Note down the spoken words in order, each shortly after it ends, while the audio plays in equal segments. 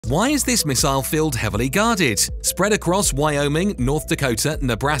Why is this missile field heavily guarded? Spread across Wyoming, North Dakota,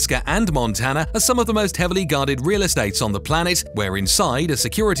 Nebraska and Montana are some of the most heavily guarded real estates on the planet, where inside a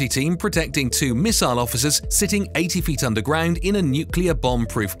security team protecting 2 missile officers sitting 80 feet underground in a nuclear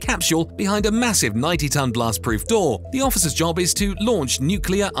bomb-proof capsule behind a massive 90-ton blast-proof door. The officer's job is to launch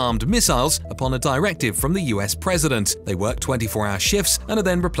nuclear-armed missiles upon a directive from the US president. They work 24-hour shifts and are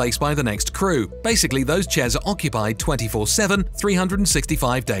then replaced by the next crew. Basically, those chairs are occupied 24/7,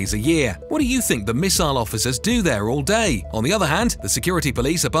 365 days a year. What do you think the missile officers do there all day? On the other hand, the security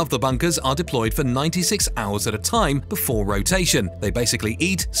police above the bunkers are deployed for 96 hours at a time before rotation. They basically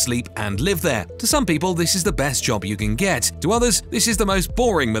eat, sleep, and live there. To some people, this is the best job you can get. To others, this is the most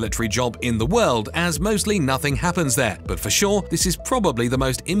boring military job in the world, as mostly nothing happens there. But for sure, this is probably the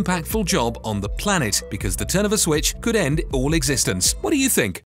most impactful job on the planet, because the turn of a switch could end all existence. What do you think?